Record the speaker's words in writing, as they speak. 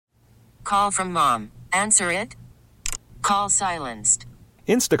Call from mom. Answer it. Call silenced.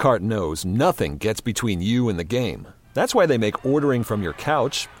 Instacart knows nothing gets between you and the game. That's why they make ordering from your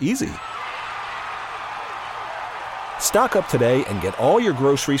couch easy. Stock up today and get all your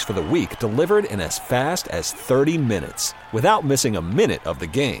groceries for the week delivered in as fast as 30 minutes without missing a minute of the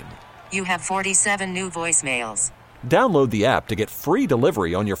game. You have 47 new voicemails. Download the app to get free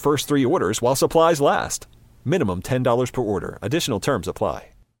delivery on your first 3 orders while supplies last. Minimum $10 per order. Additional terms apply.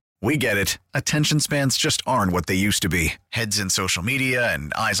 We get it. Attention spans just aren't what they used to be. Heads in social media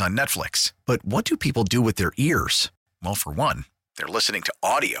and eyes on Netflix. But what do people do with their ears? Well, for one, they're listening to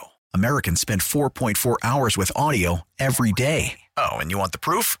audio. Americans spend 4.4 hours with audio every day. Oh, and you want the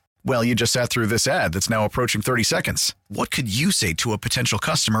proof? Well, you just sat through this ad that's now approaching 30 seconds. What could you say to a potential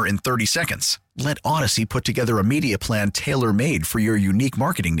customer in 30 seconds? Let Odyssey put together a media plan tailor-made for your unique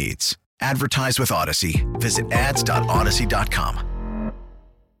marketing needs. Advertise with Odyssey. Visit ads.odyssey.com.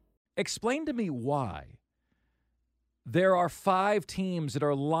 Explain to me why there are 5 teams that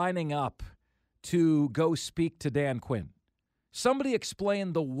are lining up to go speak to Dan Quinn. Somebody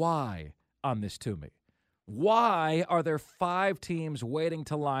explain the why on this to me. Why are there 5 teams waiting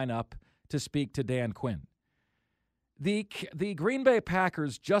to line up to speak to Dan Quinn? The Green Bay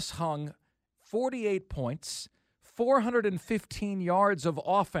Packers just hung 48 points, 415 yards of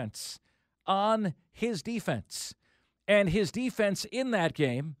offense on his defense. And his defense in that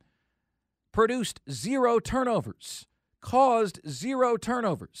game produced 0 turnovers, caused 0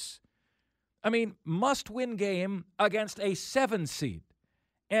 turnovers. I mean, must-win game against a 7 seed.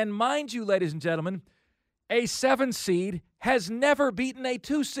 And mind you, ladies and gentlemen, a 7 seed has never beaten a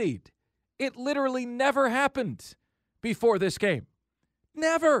 2 seed. It literally never happened before this game.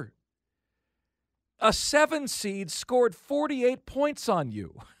 Never. A 7 seed scored 48 points on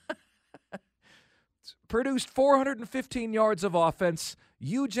you. Produced 415 yards of offense.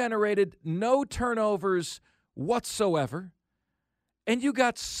 You generated no turnovers whatsoever. And you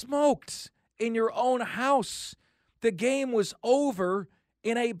got smoked in your own house. The game was over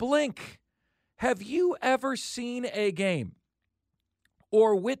in a blink. Have you ever seen a game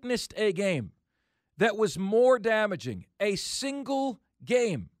or witnessed a game that was more damaging, a single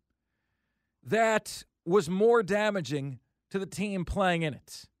game that was more damaging to the team playing in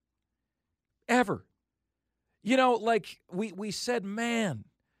it? Ever. You know, like we said, man,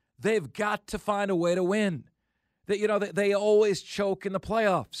 they've got to find a way to win. That, you know, they always choke in the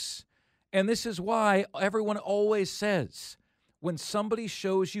playoffs. And this is why everyone always says, when somebody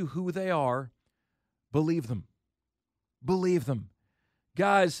shows you who they are, believe them. Believe them.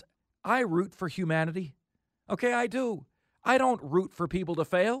 Guys, I root for humanity. Okay, I do. I don't root for people to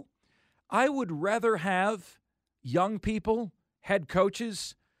fail. I would rather have young people, head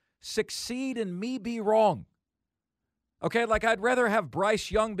coaches, succeed and me be wrong. Okay, like I'd rather have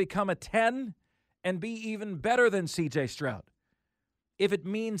Bryce Young become a 10 and be even better than C.J. Stroud if it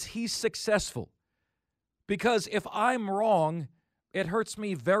means he's successful. Because if I'm wrong, it hurts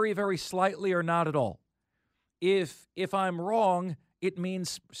me very, very slightly or not at all. If I'm wrong, it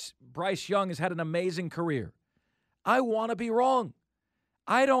means Bryce Young has had an amazing career. I want to be wrong.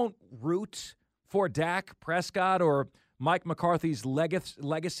 I don't root for Dak Prescott or Mike McCarthy's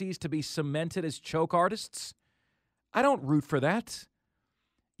legacies to be cemented as choke artists. I don't root for that.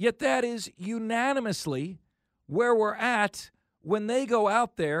 Yet that is unanimously where we're at when they go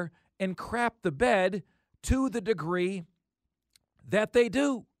out there and crap the bed to the degree that they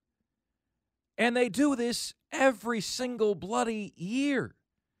do. And they do this every single bloody year.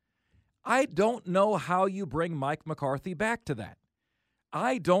 I don't know how you bring Mike McCarthy back to that.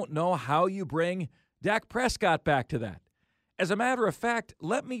 I don't know how you bring Dak Prescott back to that. As a matter of fact,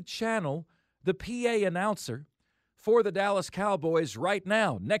 let me channel the PA announcer for the Dallas Cowboys right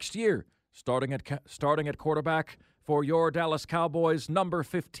now, next year, starting at quarterback for your Dallas Cowboys, number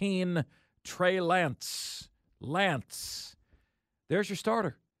 15, Trey Lance. Lance. There's your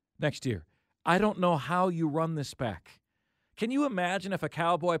starter next year. I don't know how you run this back. Can you imagine if a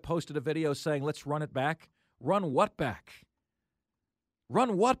Cowboy posted a video saying, let's run it back? Run what back?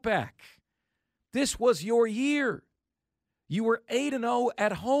 Run what back? This was your year. You were 8-0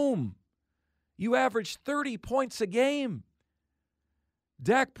 at home. You averaged 30 points a game.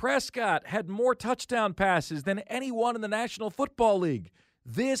 Dak Prescott had more touchdown passes than anyone in the National Football League.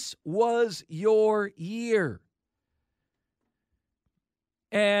 This was your year.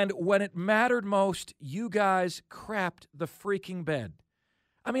 And when it mattered most, you guys crapped the freaking bed.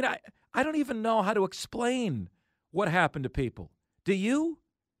 I mean, I don't even know how to explain what happened to people. Do you?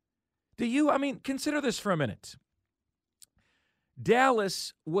 Do you? I mean, consider this for a minute.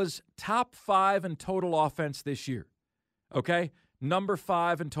 Dallas was top 5 in total offense this year, okay? number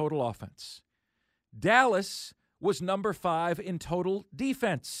 5 in total offense. Dallas was number 5 in total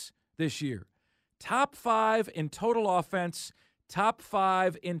defense this year. Top 5 in total offense, top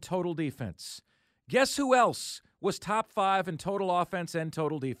 5 in total defense. Guess who else was top 5 in total offense and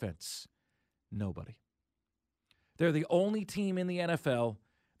total defense? Nobody. They're the only team in the NFL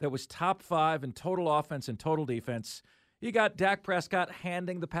that was top 5 in total offense and total defense. You got Dak Prescott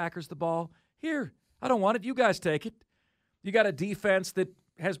handing the Packers the ball. Here, I don't want it. You guys take it. You got a defense that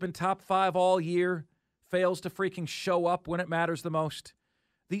has been top 5 all year, fails to freaking show up when it matters the most.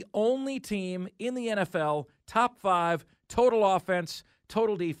 The only team in the NFL, top 5, total offense,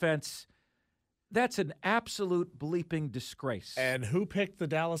 total defense. That's an absolute bleeping disgrace. And who picked the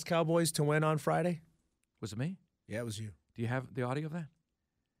Dallas Cowboys to win on Friday? Was it me? Yeah, it was you. Do you have the audio of that?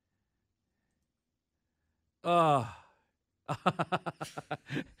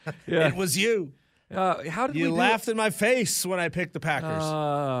 Yeah. It was you. How did you laughed in my face when I picked the Packers.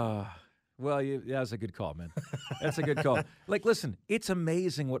 Well, that's a good call, man. That's a good call. Like, listen, it's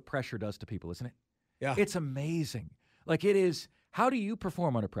amazing what pressure does to people, isn't it? Yeah. It's amazing. Like, it is. How do you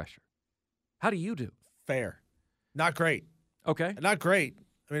perform under pressure? How do you do? Fair. Not great. Okay. Not great.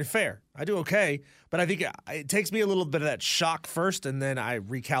 I mean, fair. I do okay, but I think it takes me a little bit of that shock first, and then I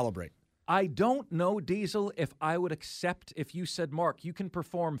recalibrate. I don't know, Diesel, if I would accept if you said, Mark, you can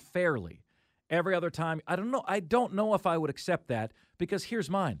perform fairly every other time. I don't know. I don't know if I would accept that, because here's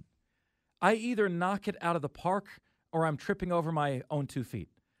mine. I either knock it out of the park or I'm tripping over my own 2 feet.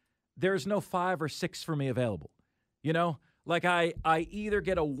 There's no 5 or 6 for me available. You know, like I either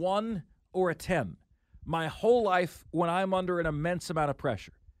get a 1 or a 10 my whole life when I'm under an immense amount of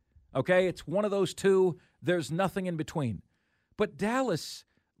pressure. Okay, it's one of those two. There's nothing in between. But Dallas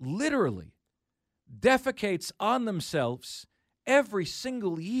literally defecates on themselves every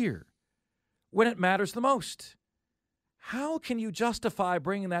single year when it matters the most. How can you justify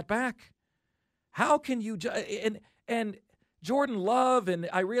bringing that back? How can you and Jordan Love, and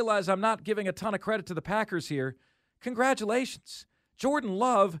I realize I'm not giving a ton of credit to the Packers here. Congratulations. Jordan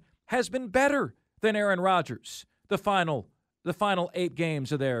Love has been better than Aaron Rodgers the final 8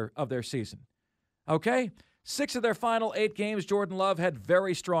 games of their season. Okay? 6 of their final 8 games, Jordan Love had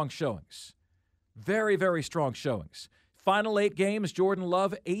very strong showings. Very, very strong showings. Final 8 games, Jordan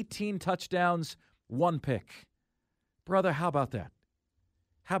Love, 18 touchdowns, 1 pick. Brother, how about that?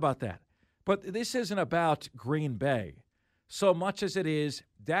 How about that? But this isn't about Green Bay so much as it is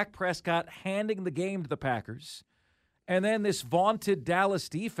Dak Prescott handing the game to the Packers, and then this vaunted Dallas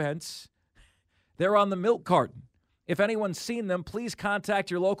defense, they're on the milk carton. If anyone's seen them, please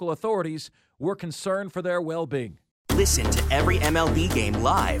contact your local authorities. We're concerned for their well-being. Listen to every MLB game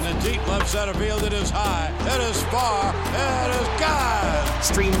live. In the deep left center field, it is high, it is far, it is gone.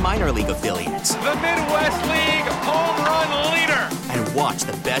 Stream minor league affiliates. The Midwest League home run leader. And watch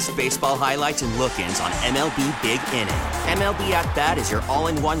the best baseball highlights and look-ins on MLB Big Inning. MLB At Bat is your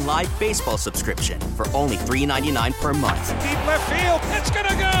all-in-one live baseball subscription for only $3.99 per month. Deep left field, it's gonna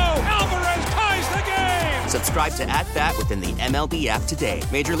go. Alvarez ties the game. Subscribe to At Bat within the MLB app today.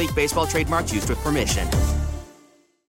 Major League Baseball trademarks used with permission.